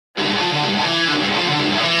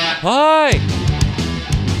Hi!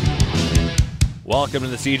 Welcome to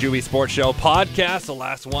the CJOB Sports Show podcast, the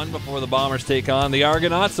last one before the Bombers take on the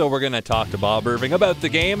Argonauts. So we're going to talk to Bob Irving about the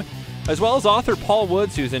game, as well as author Paul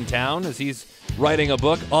Woods, who's in town as he's writing a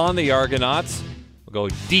book on the Argonauts. We'll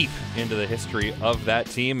go deep into the history of that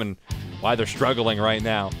team and why they're struggling right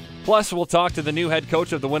now. Plus, we'll talk to the new head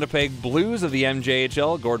coach of the Winnipeg Blues of the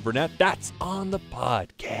MJHL, Gord Burnett. That's on the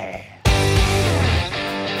podcast.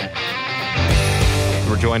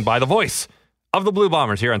 We're joined by the voice of the Blue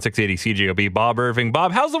Bombers here on 680 CJOB, Bob Irving.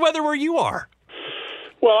 Bob, how's the weather where you are?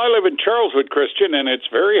 Well, I live in Charleswood, Christian, and it's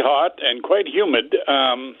very hot and quite humid.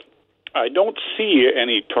 I don't see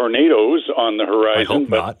any tornadoes on the horizon. I hope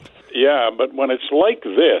not. Yeah, but when it's like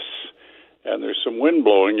this, and there's some wind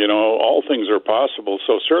blowing, all things are possible.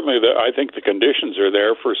 So certainly I think the conditions are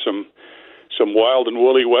there for some wild and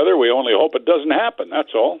woolly weather. We only hope it doesn't happen,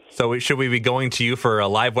 that's all. So should we be going to you for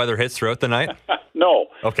live weather hits throughout the night? No.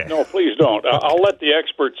 Okay. No, please don't. Okay. I'll let the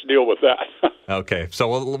experts deal with that. Okay.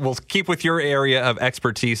 So we'll keep with your area of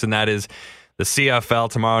expertise, and that is the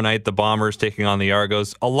CFL tomorrow night, the Bombers taking on the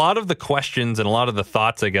Argos. A lot of the questions and a lot of the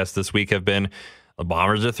thoughts, I guess, this week have been the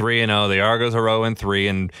Bombers are 3-0, the Argos are 0-3,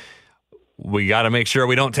 and we got to make sure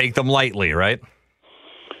we don't take them lightly, right?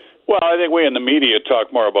 Well, I think we in the media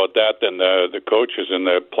talk more about that than the coaches and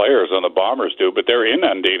the players on the Bombers do, but they're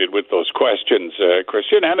inundated with those questions,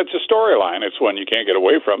 Christian, and it's a storyline. It's one you can't get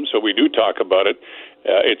away from, so we do talk about it.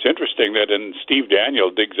 It's interesting that Steve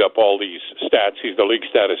Daniel digs up all these stats. He's the league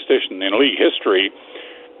statistician. In league history,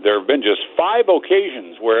 there have been just 5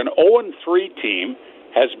 occasions where an 0-3 team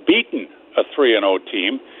has beaten a 3-0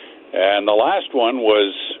 team, and the last one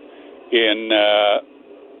was in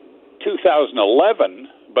 2011,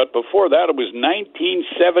 but before that, it was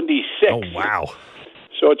 1976. Oh, wow.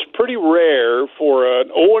 So it's pretty rare for an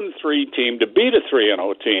 0-3 team to beat a 3-0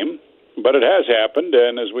 team, but it has happened,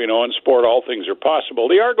 and as we know in sport, all things are possible.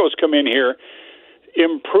 The Argos come in here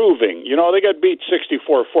improving. They got beat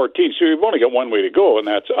 64-14, so you've only got one way to go, and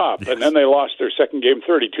that's up. Yes. And then they lost their second game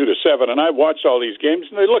 32-7, and I've watched all these games,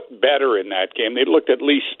 and they looked better in that game. They looked at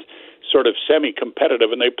least sort of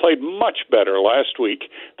semi-competitive, and they played much better last week.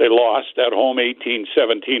 They lost at home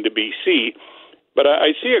 18-17 to BC. But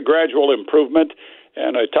I see a gradual improvement,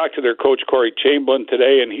 and I talked to their coach, Corey Chamberlain,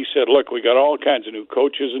 today, and he said, look, we got all kinds of new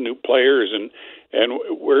coaches and new players, and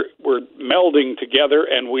we're melding together,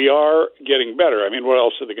 and we are getting better. I mean, what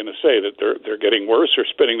else are they going to say? That they're getting worse or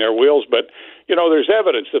spinning their wheels? But, there's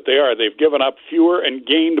evidence that they are. They've given up fewer and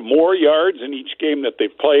gained more yards in each game that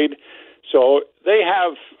they've played. So they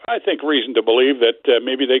have, I think, reason to believe that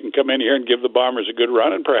maybe they can come in here and give the Bombers a good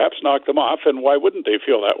run and perhaps knock them off, and why wouldn't they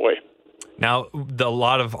feel that way? Now, a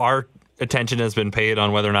lot of our attention has been paid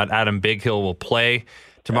on whether or not Adam Bighill will play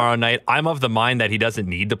tomorrow night. I'm of the mind that he doesn't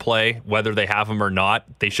need to play, whether they have him or not.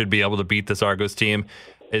 They should be able to beat this Argos team.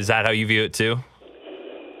 Is that how you view it too?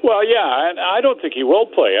 Well, yeah, and I don't think he will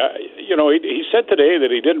play. He said today that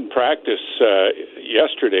he didn't practice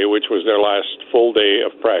yesterday, which was their last full day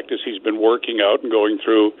of practice. He's been working out and going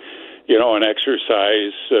through, an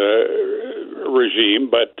exercise regime.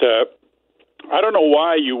 But I don't know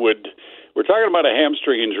why you would. We're talking about a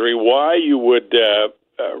hamstring injury. Why you would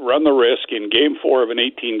run the risk in Game 4 of an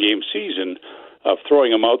 18-game season of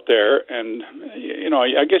throwing him out there? And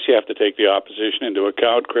I guess you have to take the opposition into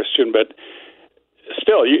account, Christian, but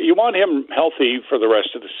still, you want him healthy for the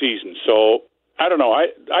rest of the season. So I don't know.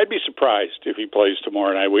 I'd be surprised if he plays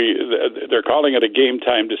tomorrow night. They're calling it a game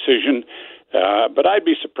time decision, but I'd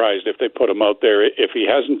be surprised if they put him out there if he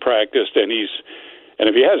hasn't practiced. And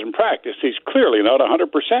if he hasn't practiced, he's clearly not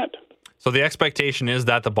 100%. So the expectation is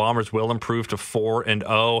that the Bombers will improve to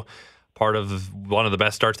 4-0. Part of one of the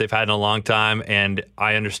best starts they've had in a long time, and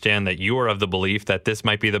I understand that you are of the belief that this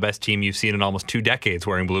might be the best team you've seen in almost 2 decades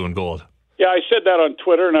wearing blue and gold. Yeah, I said that on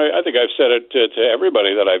Twitter, and I think I've said it to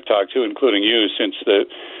everybody that I've talked to, including you, since the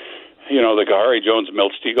Gary Jones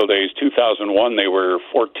Miltsteagle days. 2001, they were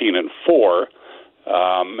 14-4,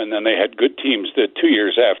 and then they had good teams the 2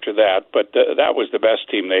 years after that. But that was the best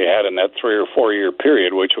team they had in that 3 or 4 year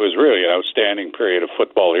period, which was really an outstanding period of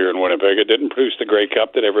football here in Winnipeg. It didn't produce the Grey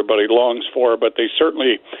Cup that everybody longs for, but they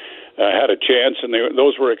certainly had a chance, and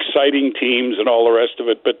those were exciting teams and all the rest of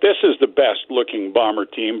it. But this is the best-looking Bomber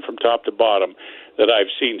team from top to bottom that I've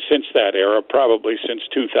seen since that era, probably since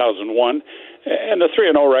 2001. And the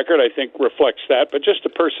 3-0 record, I think, reflects that. But just the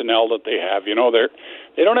personnel that they have, they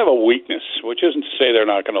don't have a weakness, which isn't to say they're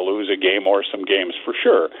not going to lose a game or some games for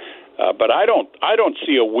sure. But I don't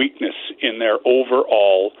see a weakness in their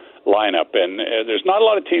overall lineup, and there's not a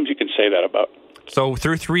lot of teams you can say that about. So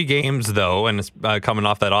through 3 games, though, and coming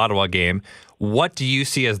off that Ottawa game, what do you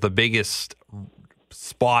see as the biggest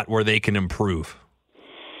spot where they can improve?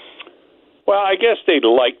 Well, I guess they'd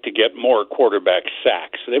like to get more quarterback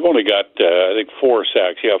sacks. They've only got, I think, 4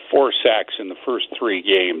 sacks. You have 4 sacks in the first 3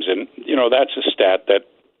 games, and, that's a stat that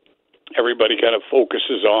everybody kind of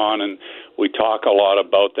focuses on, and we talk a lot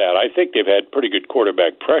about that. I think they've had pretty good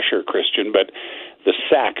quarterback pressure, Christian, but the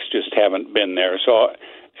sacks just haven't been there. So,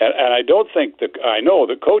 and I don't think I know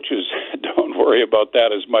the coaches don't worry about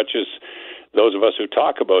that as much as those of us who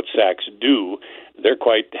talk about sacks do. They're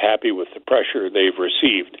quite happy with the pressure they've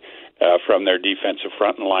received from their defensive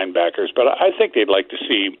front and linebackers. But I think they'd like to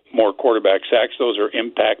see more quarterback sacks. Those are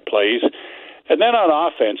impact plays. And then on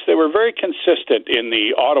offense, they were very consistent in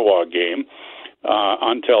the Ottawa game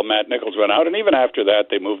until Matt Nichols went out. And even after that,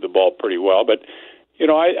 they moved the ball pretty well. But,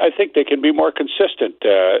 I think they can be more consistent.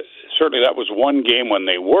 Certainly that was one game when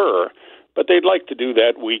they were, but they'd like to do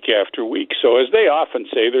that week after week. So as they often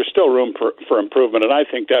say, there's still room for improvement, and I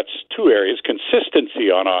think that's 2 areas. Consistency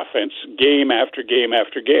on offense, game after game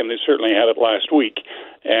after game. They certainly had it last week.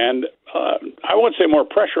 And I won't say more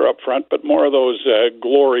pressure up front, but more of those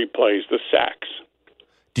glory plays, the sacks.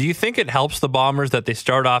 Do you think it helps the Bombers that they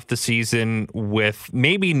start off the season with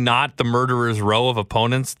maybe not the murderer's row of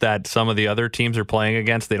opponents that some of the other teams are playing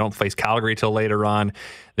against? They don't face Calgary till later on.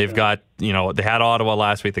 They've got, they had Ottawa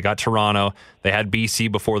last week. They got Toronto. They had BC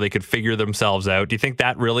before they could figure themselves out. Do you think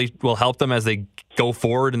that really will help them as they go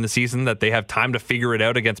forward in the season, that they have time to figure it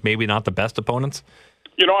out against maybe not the best opponents?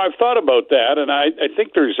 I've thought about that, and I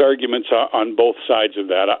think there's arguments on both sides of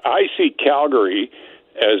that. I see Calgary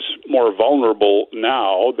as more vulnerable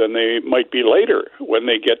now than they might be later when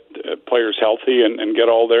they get players healthy and get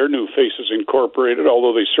all their new faces incorporated,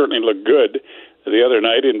 although they certainly look good the other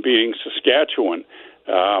night in beating Saskatchewan.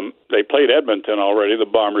 They played Edmonton already, the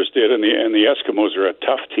Bombers did, and the Eskimos are a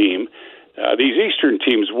tough team. These Eastern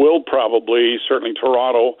teams will probably, certainly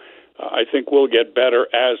Toronto, I think will get better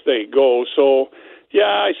as they go. So,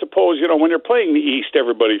 yeah, I suppose, when you're playing the East,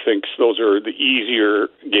 everybody thinks those are the easier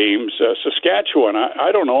games. Saskatchewan,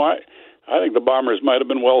 I don't know. I think the Bombers might have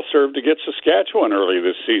been well served to get Saskatchewan early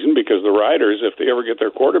this season, because the Riders, if they ever get their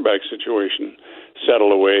quarterback situation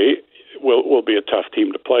settled away, will be a tough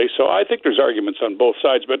team to play. So I think there's arguments on both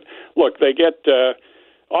sides. But, look, they get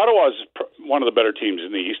Ottawa's one of the better teams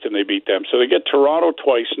in the East, and they beat them. So they get Toronto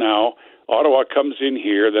twice now. Ottawa comes in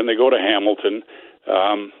here. Then they go to Hamilton.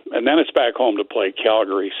 And then it's back home to play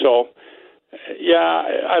Calgary. So, yeah,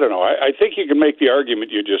 I don't know. I think you can make the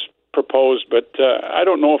argument you just proposed, but I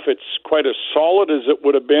don't know if it's quite as solid as it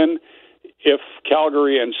would have been if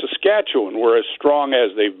Calgary and Saskatchewan were as strong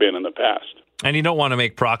as they've been in the past. And you don't want to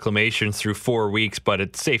make proclamations through 4 weeks, but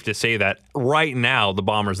it's safe to say that right now the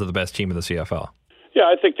Bombers are the best team in the CFL. Yeah,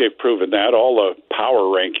 I think they've proven that. All the power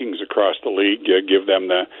rankings across the league give them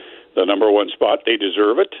the number 1 spot. They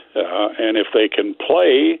deserve it. And if they can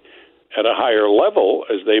play at a higher level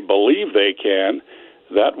as they believe they can,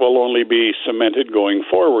 that will only be cemented going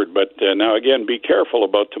forward. But now, again, be careful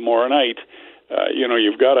about tomorrow night.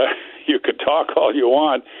 You could talk all you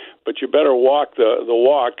want, but you better walk the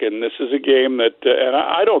walk. And this is a game that, and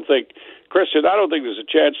I don't think, Christian, I don't think there's a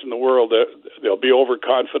chance in the world that they'll be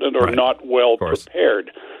overconfident or not well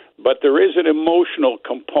prepared. But there is an emotional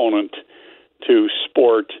component to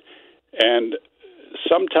sport. And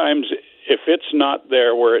sometimes if it's not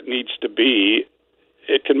there where it needs to be,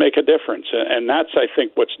 it can make a difference. And that's, I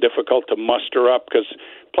think, what's difficult to muster up, because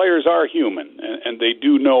players are human, and they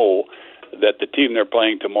do know that the team they're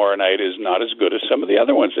playing tomorrow night is not as good as some of the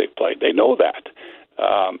other ones they've played. They know that.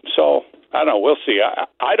 So, I don't know. We'll see.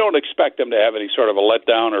 I don't expect them to have any sort of a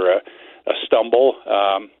letdown or a stumble,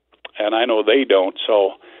 and I know they don't.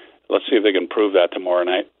 So, let's see if they can prove that tomorrow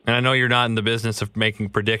night. And I know you're not in the business of making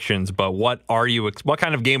predictions, but what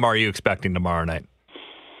kind of game are you expecting tomorrow night?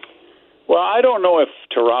 Well, I don't know if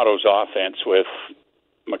Toronto's offense with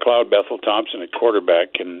McLeod, Bethel Thompson at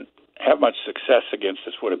quarterback can have much success against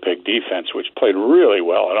this Winnipeg defense, which played really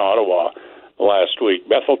well in Ottawa last week.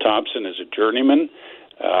 Bethel Thompson is a journeyman.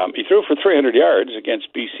 He threw for 300 yards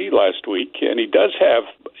against BC last week, and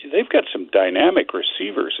they've got some dynamic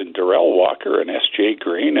receivers in Darrell Walker and S.J.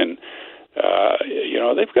 Green, and,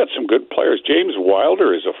 they've got some good players. James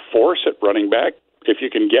Wilder is a force at running back if you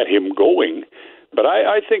can get him going. But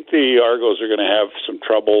I think the Argos are going to have some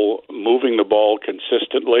trouble moving the ball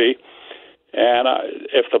consistently. And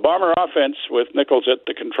if the Bomber offense with Nichols at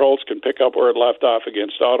the controls can pick up where it left off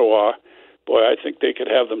against Ottawa, boy, I think they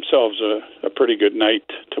could have themselves a pretty good night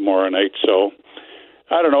tomorrow night. So,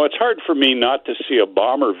 I don't know. It's hard for me not to see a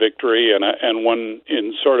Bomber victory and one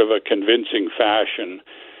in sort of a convincing fashion.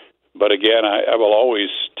 But again, I will always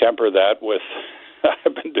temper that with,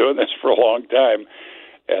 I've been doing this for a long time,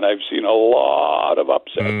 and I've seen a lot of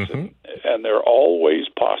upsets, and they're always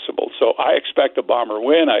possible. So I expect a Bomber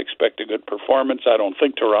win. I expect a good performance. I don't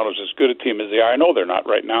think Toronto's as good a team as they are. I know they're not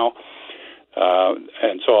right now,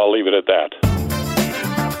 and so I'll leave it at that.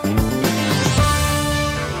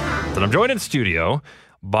 And I'm joined in studio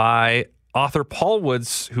by author Paul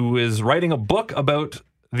Woods, who is writing a book about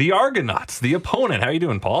the Argonauts, the opponent. How are you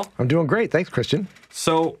doing, Paul? I'm doing great. Thanks, Christian.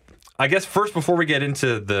 So I guess first, before we get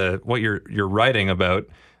into what you're writing about,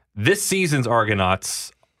 this season's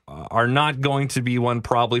Argonauts are not going to be one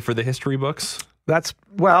probably for the history books.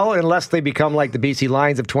 Unless they become like the BC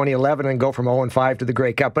Lions of 2011 and go from 0-5 to the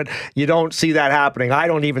Grey Cup. But you don't see that happening. I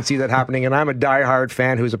don't even see that happening. And I'm a diehard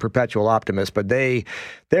fan who's a perpetual optimist. But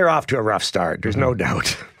they're off to a rough start. There's no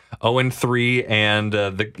doubt. 0-3,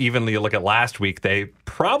 and even you look at last week, they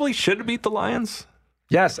probably should have beat the Lions.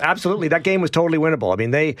 Yes, absolutely. That game was totally winnable. I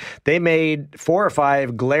mean, they made 4 or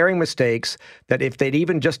 5 glaring mistakes that if they'd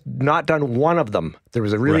even just not done one of them, there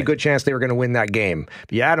was a really good chance they were going to win that game.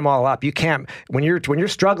 But you add them all up, you can't. When you're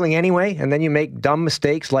struggling anyway, and then you make dumb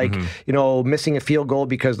mistakes like missing a field goal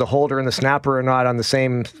because the holder and the snapper are not on the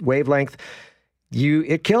same wavelength.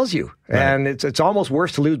 It kills you. Right. And it's almost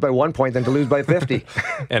worse to lose by 1 point than to lose by 50.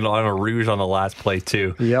 And on a rouge on the last play,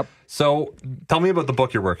 too. Yep. So tell me about the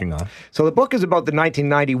book you're working on. So the book is about the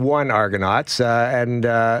 1991 Argonauts, and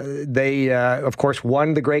they, of course,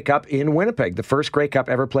 won the Grey Cup in Winnipeg, the first Grey Cup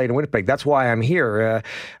ever played in Winnipeg. That's why I'm here.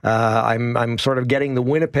 I'm sort of getting the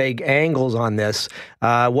Winnipeg angles on this.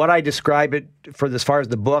 What I describe it as far as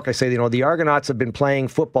the book, I say, the Argonauts have been playing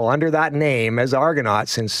football under that name as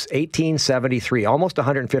Argonauts since 1873, almost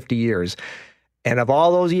 150 years. And of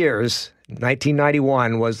all those years,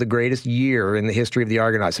 1991 was the greatest year in the history of the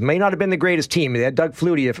Argonauts. It may not have been the greatest team. They had Doug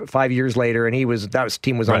Flutie 5 years later, and that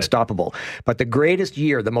team was unstoppable. But the greatest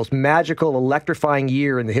year, the most magical, electrifying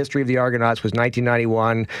year in the history of the Argonauts was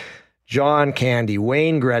 1991. John Candy,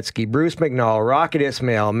 Wayne Gretzky, Bruce McNall, Rocket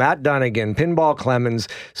Ismail, Matt Dunnigan, Pinball Clemens,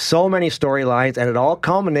 so many storylines, and it all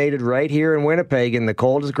culminated right here in Winnipeg in the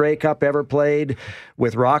coldest Grey Cup ever played,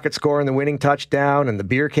 with Rocket scoring the winning touchdown and the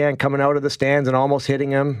beer can coming out of the stands and almost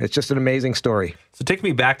hitting him. It's just an amazing story. So take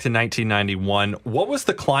me back to 1991. What was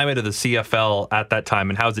the climate of the CFL at that time,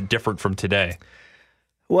 and how is it different from today?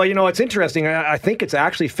 Well, it's interesting. I think it's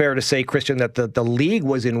actually fair to say, Christian, that the league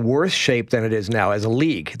was in worse shape than it is now as a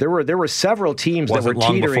league. There were several teams that were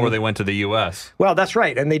teetering. Long before they went to the U.S.? Well, that's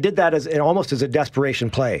right, and they did that almost as a desperation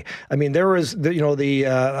play. I mean, there was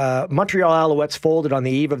the Montreal Alouettes folded on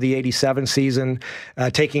the eve of the '87 season,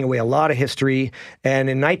 taking away a lot of history. And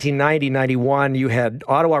in 1990-91, you had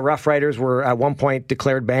Ottawa Rough Riders were at one point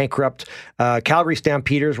declared bankrupt. Calgary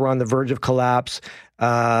Stampeders were on the verge of collapse.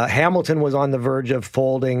 Hamilton was on the verge of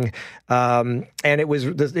folding, and it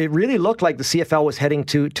really looked like the CFL was heading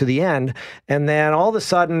to the end. And then all of a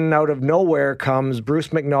sudden, out of nowhere comes Bruce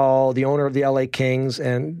McNall, the owner of the LA Kings,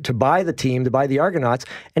 and to buy the Argonauts,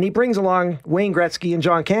 and he brings along Wayne Gretzky and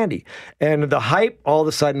John Candy. And the hype all of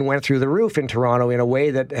a sudden went through the roof in Toronto in a way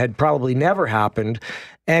that had probably never happened.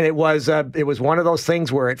 And it was one of those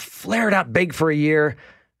things where it flared up big for a year,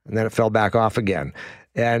 and then it fell back off again.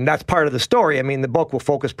 And that's part of the story. I mean, the book will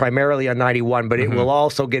focus primarily on 91, but it will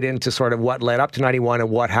also get into sort of what led up to 91 and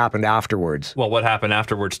what happened afterwards. Well, what happened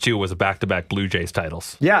afterwards, too, was a back-to-back Blue Jays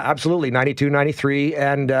titles. Yeah, absolutely. 92, 93.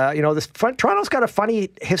 And, Toronto's got a funny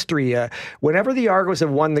history. Whenever the Argos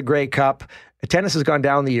have won the Grey Cup, tennis has gone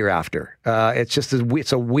down the year after.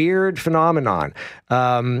 It's a weird phenomenon,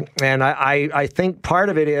 and I think part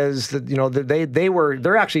of it is that they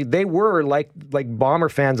were like Bomber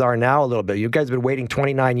fans are now a little bit. You guys have been waiting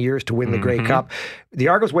 29 years to win the Grey Cup. The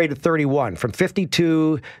Argos waited 31 from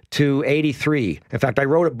 52 to 83. In fact, I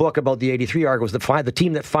wrote a book about the 83 Argos, the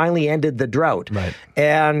team that finally ended the drought. Right.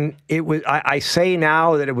 And it was. I say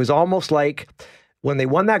now that it was almost like when they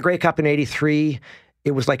won that Grey Cup in 83.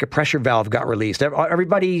 It was like a pressure valve got released.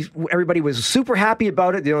 Everybody was super happy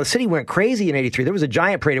about it. The city went crazy in '83. There was a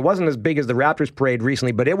giant parade. It wasn't as big as the Raptors parade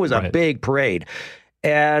recently, but it was a big parade.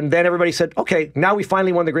 And then everybody said, okay, now we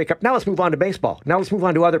finally won the Grey Cup. Now let's move on to baseball. Now let's move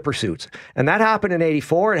on to other pursuits. And that happened in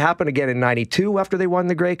 '84. It happened again in '92 after they won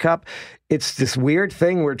the Grey Cup. It's this weird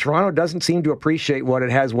thing where Toronto doesn't seem to appreciate what it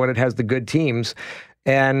has when it has the good teams.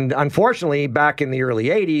 And unfortunately, back in the early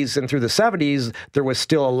 80s and through the 70s, there was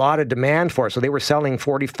still a lot of demand for it. So they were selling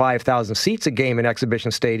 45,000 seats a game in Exhibition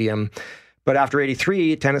Stadium. But after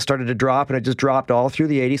 83, attendance started to drop, and it just dropped all through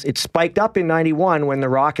the 80s. It spiked up in 91 when the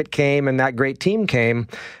Rocket came and that great team came,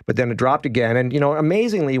 but then it dropped again. And,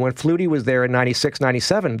 amazingly, when Flutie was there in 96,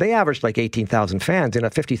 97, they averaged like 18,000 fans in a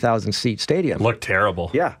 50,000-seat stadium. Looked terrible.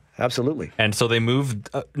 Yeah. absolutely. And so they moved,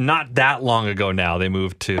 not that long ago now, they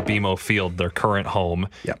moved to BMO Field, their current home,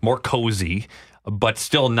 more cozy, but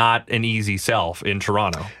still not an easy sell in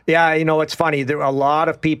Toronto. Yeah, it's funny. There are a lot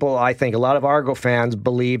of people, I think, a lot of Argo fans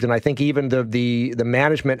believed, and I think even the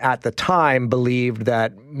management at the time believed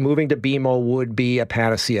that moving to BMO would be a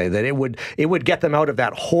panacea, that it would get them out of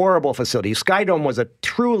that horrible facility. Skydome was a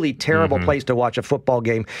truly terrible place to watch a football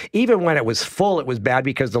game. Even when it was full, it was bad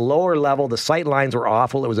because the lower level, the sight lines were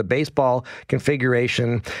awful. It was a baseball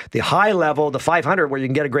configuration. The high level, the 500, where you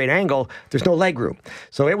can get a great angle, there's no leg room.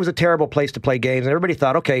 So it was a terrible place to play games. And everybody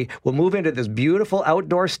thought, okay, we'll move into this beautiful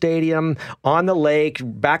outdoor stadium on the lake,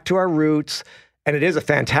 back to our roots. And it is a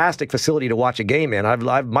fantastic facility to watch a game in. I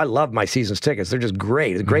love my season's tickets. They're just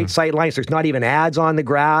great. It's great sight lines. There's not even ads on the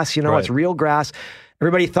grass. It's real grass.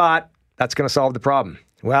 Everybody thought that's going to solve the problem.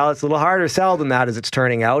 Well, it's a little harder to sell than that, as it's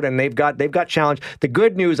turning out, and they've got challenged. The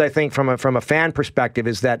good news, I think, from a fan perspective,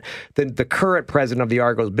 is that the current president of the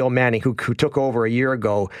Argos, Bill Manning, who took over a year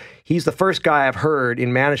ago, he's the first guy I've heard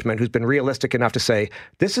in management who's been realistic enough to say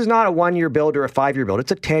this is not a 1-year build or a 5-year build;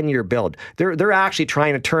 it's a 10-year build. They're actually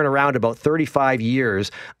trying to turn around about 35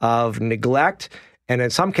 years of neglect and,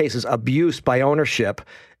 in some cases, abuse by ownership.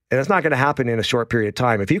 And it's not going to happen in a short period of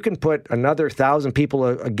time. If you can put another 1,000 people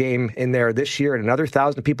a game in there this year and another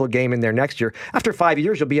 1,000 people a game in there next year, after 5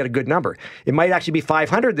 years, you'll be at a good number. It might actually be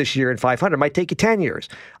 500 this year, and 500 might take you 10 years.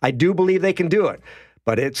 I do believe they can do it,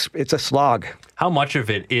 but it's a slog. How much of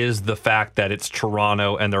it is the fact that it's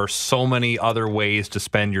Toronto and there are so many other ways to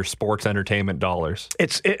spend your sports entertainment dollars?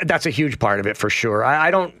 That's a huge part of it, for sure. I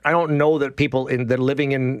don't know that people that are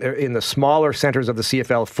living in the smaller centers of the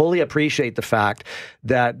CFL fully appreciate the fact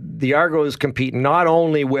that the Argos compete not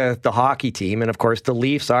only with the hockey team, and of course the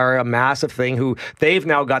Leafs are a massive thing, who they've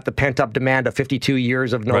now got the pent-up demand of 52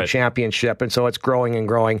 years of no championship, and so it's growing and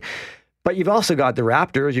growing. But you've also got the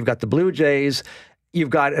Raptors, you've got the Blue Jays, you've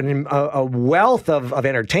got a wealth of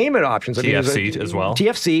entertainment options. TFC as well.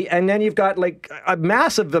 TFC, and then you've got like a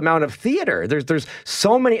massive amount of theater. There's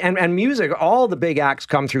so many, and music. All the big acts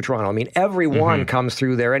come through Toronto. I mean, everyone comes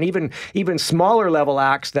through there, and even smaller level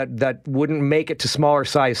acts that wouldn't make it to smaller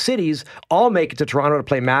size cities all make it to Toronto to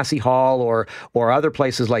play Massey Hall or other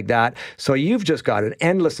places like that. So you've just got an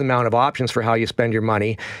endless amount of options for how you spend your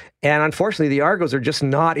money. And unfortunately, the Argos are just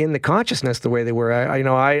not in the consciousness the way they were.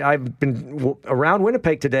 I've been around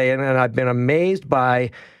Winnipeg today, and I've been amazed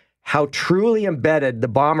by how truly embedded the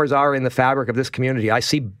Bombers are in the fabric of this community. I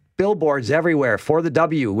see billboards everywhere for the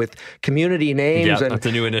W with community names. Yeah, that's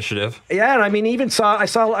a new initiative. Yeah, and I mean,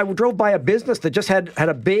 I drove by a business that just had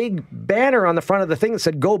a big banner on the front of the thing that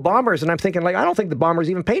said "Go Bombers," and I'm thinking, like, I don't think the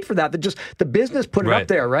Bombers even paid for that. The business put it up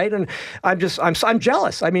there, right? And I'm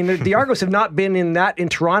jealous. I mean, the Argos have not been in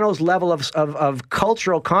Toronto's level of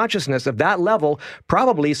cultural consciousness of that level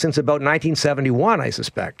probably since about 1971, I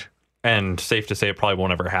suspect. And safe to say, it probably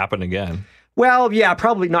won't ever happen again. Well, yeah,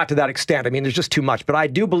 probably not to that extent. I mean, there's just too much. But I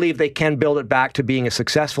do believe they can build it back to being a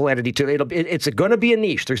successful entity. It's going to be a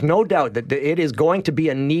niche. There's no doubt that it is going to be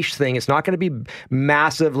a niche thing. It's not going to be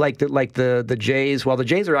massive like the Jays. Well, the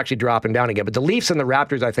Jays are actually dropping down again. But the Leafs and the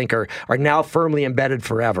Raptors, I think, are now firmly embedded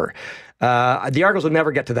forever. The Argos will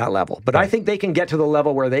never get to that level, but I think they can get to the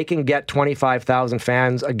level where they can get 25,000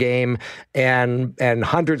 fans a game and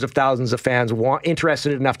hundreds of thousands of fans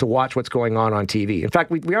interested enough to watch what's going on TV. In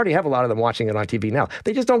fact, we already have a lot of them watching it on TV now.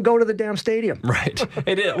 They just don't go to the damn stadium. Right.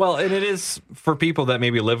 It is, well, and it is for people that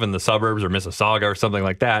maybe live in the suburbs or Mississauga or something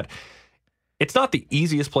like that. It's not the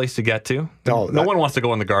easiest place to get to. No one wants to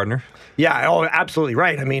go in the Gardner. Yeah, absolutely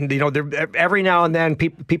right. I mean, every now and then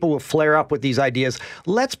people will flare up with these ideas.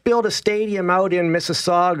 Let's build a stadium out in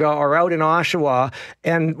Mississauga or out in Oshawa.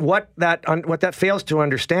 And what that fails to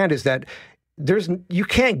understand is that you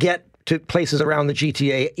can't get to places around the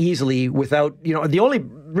GTA easily without,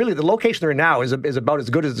 the location they're in now is about as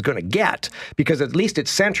good as it's going to get, because at least it's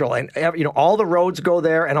central, and all the roads go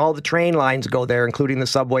there and all the train lines go there, including the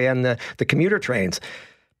subway and the commuter trains.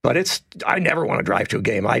 But I never want to drive to a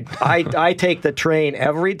game. I take the train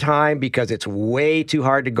every time because it's way too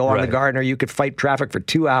hard to go on the Gardner. You could fight traffic for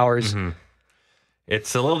 2 hours. Mm-hmm.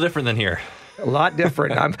 It's a little different than here. A lot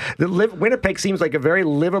different. Winnipeg seems like a very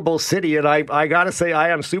livable city, and I got to say, I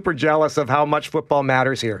am super jealous of how much football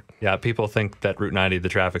matters here. Yeah, people think that Route 90, the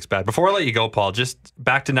traffic's bad. Before I let you go, Paul, just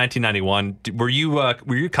back to 1991, were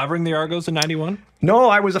you covering the Argos in 91? No,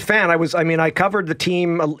 I was a fan. I covered the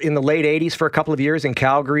team in the late 80s for a couple of years in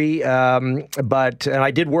Calgary. And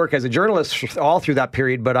I did work as a journalist all through that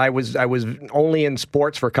period, but I was only in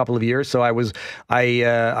sports for a couple of years. So I was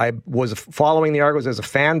following the Argos as a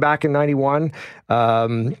fan back in 91.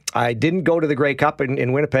 I didn't go to the Grey Cup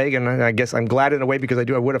in Winnipeg, and I guess I'm glad in a way because I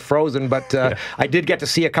would have frozen, but I did get to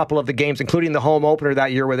see a couple of the games, including the home opener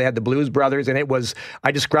that year where they had the Blues Brothers, and I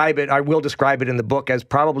will describe it in the book as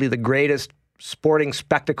probably the greatest sporting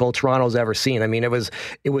spectacle Toronto's ever seen. I mean, it was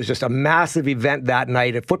just a massive event that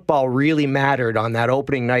night. Football really mattered on that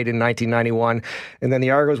opening night in 1991. And then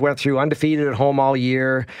the Argos went through undefeated at home all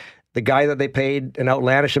year. The guy that they paid an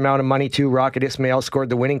outlandish amount of money to, Rocket Ismail,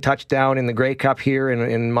 scored the winning touchdown in the Grey Cup here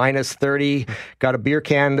in minus 30. Got a beer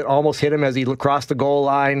can that almost hit him as he crossed the goal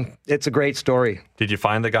line. It's a great story. Did you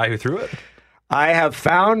find the guy who threw it? I have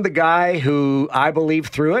found the guy who I believe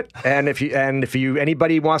threw it, and if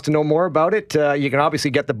anybody wants to know more about it, you can obviously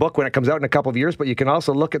get the book when it comes out in a couple of years, but you can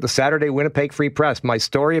also look at the Saturday Winnipeg Free Press. My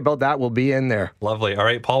story about that will be in there. Lovely. All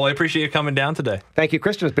right, Paul, I appreciate you coming down today. Thank you,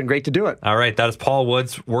 Christian. It's been great to do it. All right, that is Paul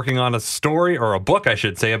Woods working on a story, or a book, I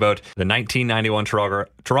should say, about the 1991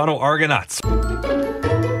 Toronto Argonauts.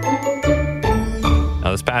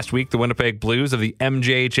 Now, this past week, the Winnipeg Blues of the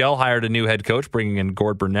MJHL hired a new head coach, bringing in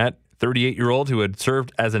Gord Burnett, 38-year-old who had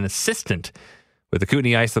served as an assistant with the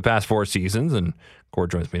Kootenay Ice the past 4 seasons. And Gord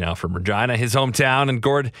joins me now from Regina, his hometown. And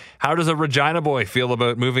Gord, how does a Regina boy feel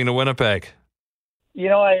about moving to Winnipeg? You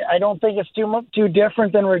know, I don't think it's too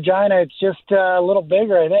different than Regina. It's just a little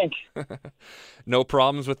bigger, I think. No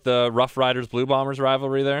problems with the Rough Riders Blue Bombers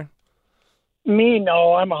rivalry there? Me,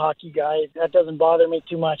 no. I'm a hockey guy. That doesn't bother me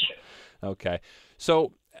too much. Okay.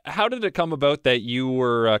 So how did it come about that you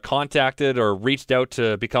were contacted or reached out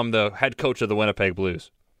to become the head coach of the Winnipeg Blues?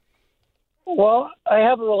 Well, I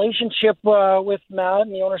have a relationship with Matt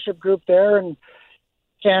and the ownership group there, and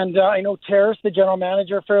I know Terrace, the general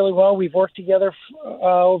manager, fairly well. We've worked together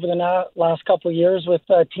over the last couple of years with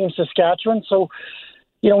Team Saskatchewan. So,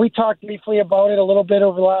 we talked briefly about it a little bit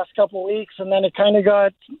over the last couple of weeks, and then it kind of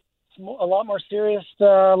got a lot more serious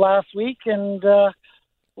last week, and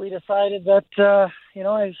we decided that,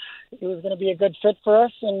 it was going to be a good fit for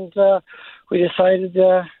us, and we decided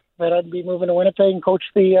that I'd be moving to Winnipeg and coach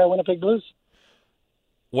the Winnipeg Blues.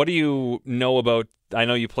 What do you know about, I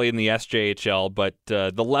know you played in the SJHL, but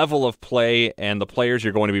the level of play and the players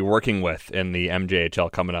you're going to be working with in the MJHL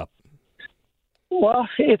coming up? Well,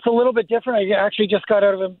 it's a little bit different. I actually just got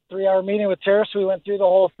out of a 3-hour meeting with Terrace. We went through the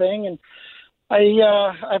whole thing, and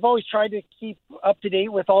I've always tried to keep up to date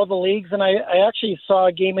with all the leagues, and I actually saw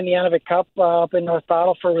a game in the Anavet Cup up in North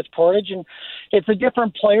Battleford with Portage, and it's a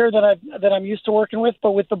different player that I'm used to working with.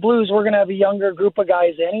 But with the Blues, we're going to have a younger group of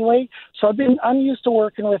guys anyway. So I'm used to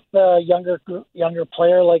working with a younger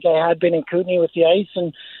player like I had been in Kootenay with the Ice,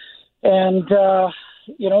 and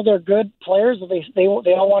they're good players. They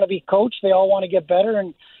all want to be coached. They all want to get better,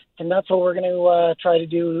 and that's what we're going to try to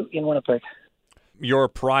do in Winnipeg. Your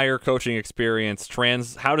prior coaching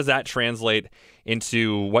experience, how does that translate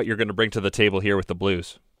into what you're going to bring to the table here with the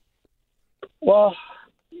Blues? Well,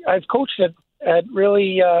 I've coached at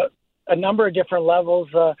really a number of different levels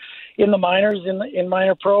in the minors, in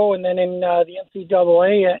minor pro, and then in the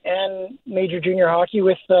NCAA and major junior hockey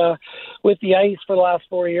with the Ice for the last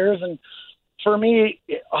 4 years. And for me,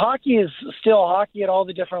 hockey is still hockey at all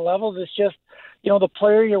the different levels. It's just, the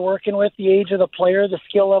player you're working with, the age of the player, the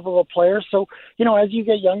skill level of the player. So, as you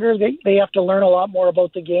get younger, they have to learn a lot more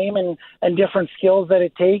about the game and different skills that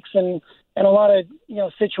it takes and a lot of,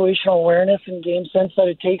 situational awareness and game sense that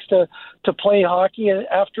it takes to play hockey.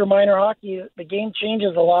 After minor hockey, the game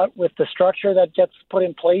changes a lot with the structure that gets put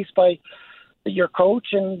in place by your coach.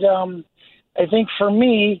 And I think for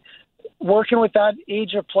me, working with that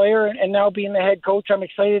age of player and now being the head coach, I'm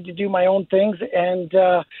excited to do my own things and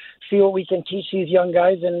see what we can teach these young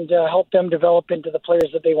guys and help them develop into the players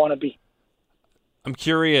that they want to be. I'm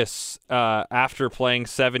curious, after playing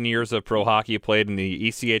 7 years of pro hockey, you played in the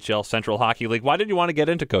ECHL Central Hockey League. Why did you want to get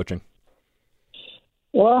into coaching?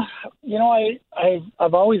 Well,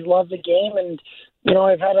 I've always loved the game, and,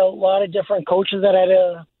 I've had a lot of different coaches that had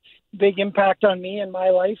a big impact on me in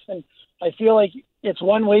my life, and I feel like it's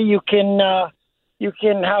one way you can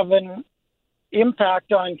have an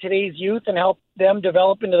impact on today's youth and help them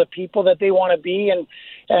develop into the people that they want to be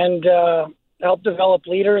and help develop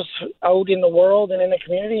leaders out in the world and in the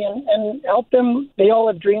community and help them. They all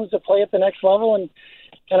have dreams to play at the next level, and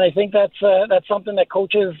I think that's something that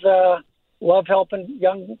coaches love helping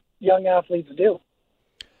young athletes do.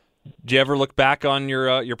 Do you ever look back on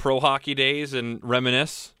your pro hockey days and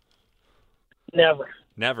reminisce? Never.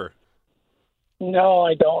 Never. No,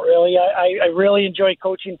 I don't really. I really enjoy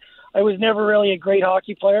coaching. I was never really a great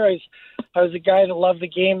hockey player. I was a guy that loved the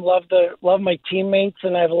game, loved my teammates,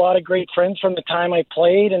 and I have a lot of great friends from the time I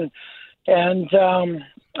played. And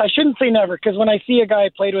I shouldn't say never, because when I see a guy I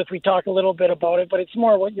played with, we talk a little bit about it. But it's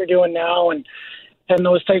more what you're doing now and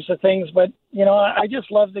those types of things. But I just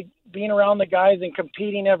love being around the guys and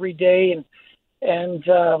competing every day, and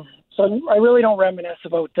so I really don't reminisce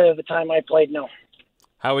about the time I played. No.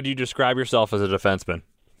 How would you describe yourself as a defenseman?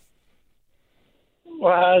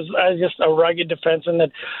 Well, I was just a rugged defenseman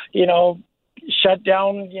that, shut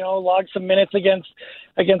down, logged some minutes against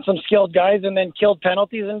some skilled guys, and then killed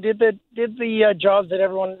penalties and did the jobs that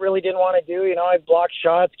everyone really didn't want to do. I blocked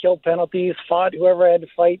shots, killed penalties, fought whoever I had to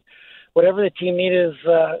fight. Whatever the team needed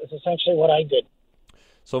is essentially what I did.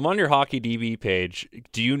 So I'm on your Hockey DB page.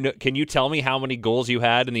 Can you tell me how many goals you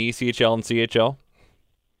had in the ECHL and CHL?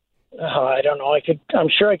 I don't know. I'm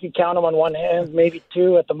sure I could count them on one hand, maybe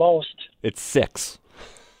two at the most. It's 6.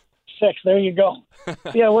 6. There you go.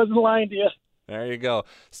 Yeah, I wasn't lying to you. There you go.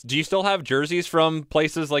 Do you still have jerseys from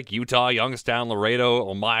places like Utah, Youngstown, Laredo,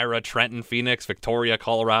 Elmira, Trenton, Phoenix, Victoria,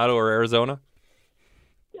 Colorado, or Arizona?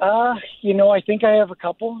 I think I have a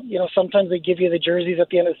couple. Sometimes they give you the jerseys at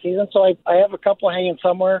the end of the season, so I have a couple hanging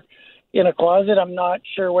somewhere in a closet. I'm not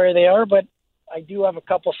sure where they are, but I do have a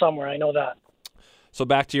couple somewhere. I know that. So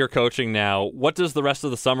back to your coaching now. What does the rest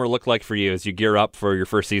of the summer look like for you as you gear up for your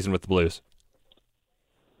first season with the Blues?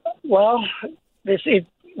 Well,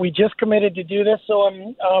 we just committed to do this, so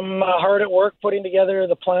I'm hard at work putting together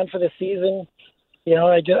the plan for the season.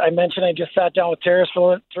 I mentioned I just sat down with Terrace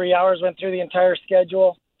for 3 hours, went through the entire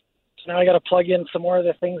schedule. So now I got to plug in some more of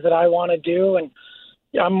the things that I want to do, and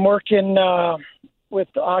I'm working with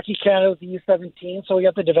Hockey Canada with the U17. So we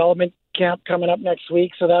got the development camp coming up next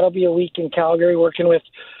week. So that'll be a week in Calgary working with,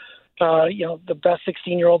 the best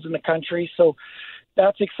 16-year-olds in the country. So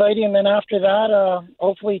that's exciting. And then after that,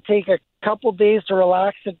 hopefully take a couple days to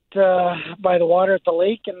relax by the water at the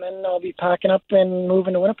lake. And then I'll be packing up and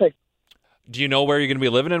moving to Winnipeg. Do you know where you're going to be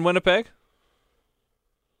living in Winnipeg?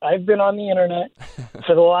 I've been on the internet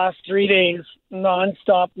for the last 3 days,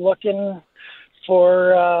 nonstop looking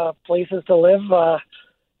for places to live,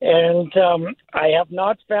 and I have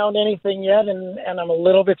not found anything yet, and I'm a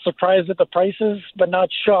little bit surprised at the prices, but not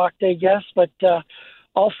shocked, I guess. But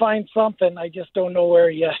I'll find something. I just don't know where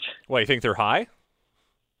yet. Well, you think they're high?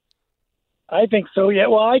 I think so, yeah.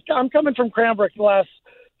 Well, I'm coming from Cranbrook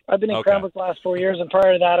I've been in Cranbrook the last 4 years, and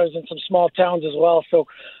prior to that I was in some small towns as well, so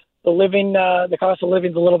the cost of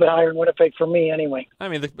living is a little bit higher in Winnipeg for me anyway. I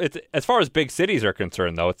mean, as far as big cities are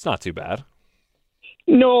concerned, though, it's not too bad.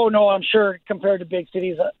 No, I'm sure compared to big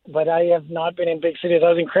cities, but I have not been in big cities. I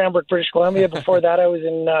was in Cranbrook, British Columbia. Before that, I was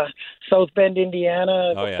in South Bend,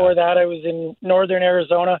 Indiana. Before that, I was in northern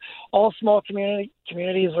Arizona. All small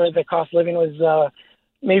communities where the cost of living was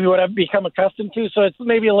maybe what I've become accustomed to. So it's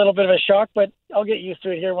maybe a little bit of a shock, but I'll get used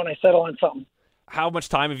to it here when I settle on something. How much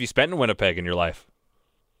time have you spent in Winnipeg in your life?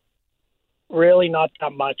 Really not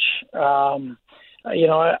that much.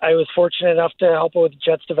 I was fortunate enough to help with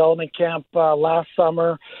Jets development camp last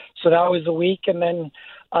summer, so that was a week. And then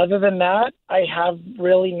other than that, I have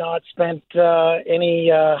really not spent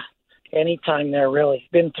any time there, really.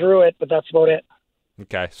 Been through it, but that's about it.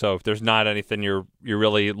 Okay, so if there's not anything you're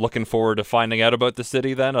really looking forward to finding out about the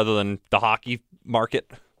city then, other than the hockey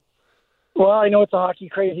market? Well, I know it's a hockey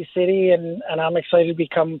crazy city, and I'm excited to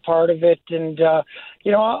become part of it. And,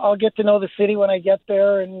 I'll get to know the city when I get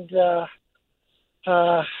there, and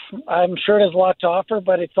I'm sure it has a lot to offer,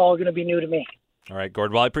 but it's all going to be new to me. All right,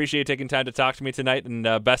 Gord. Well, I appreciate you taking time to talk to me tonight,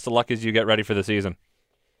 and best of luck as you get ready for the season.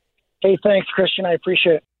 Hey, thanks, Christian. I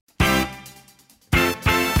appreciate it.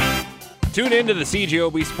 Tune in to the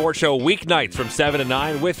CJOB Sports Show weeknights from 7 to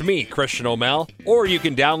 9 with me, Christian O'Mell, or you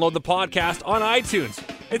can download the podcast on iTunes.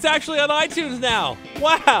 It's actually on iTunes now.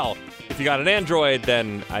 Wow. If you got an Android,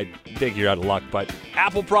 then I think you're out of luck, but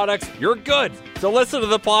Apple products, you're good. So listen to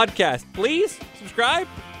the podcast. Please subscribe.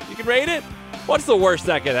 You can rate it. What's the worst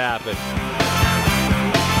that could happen?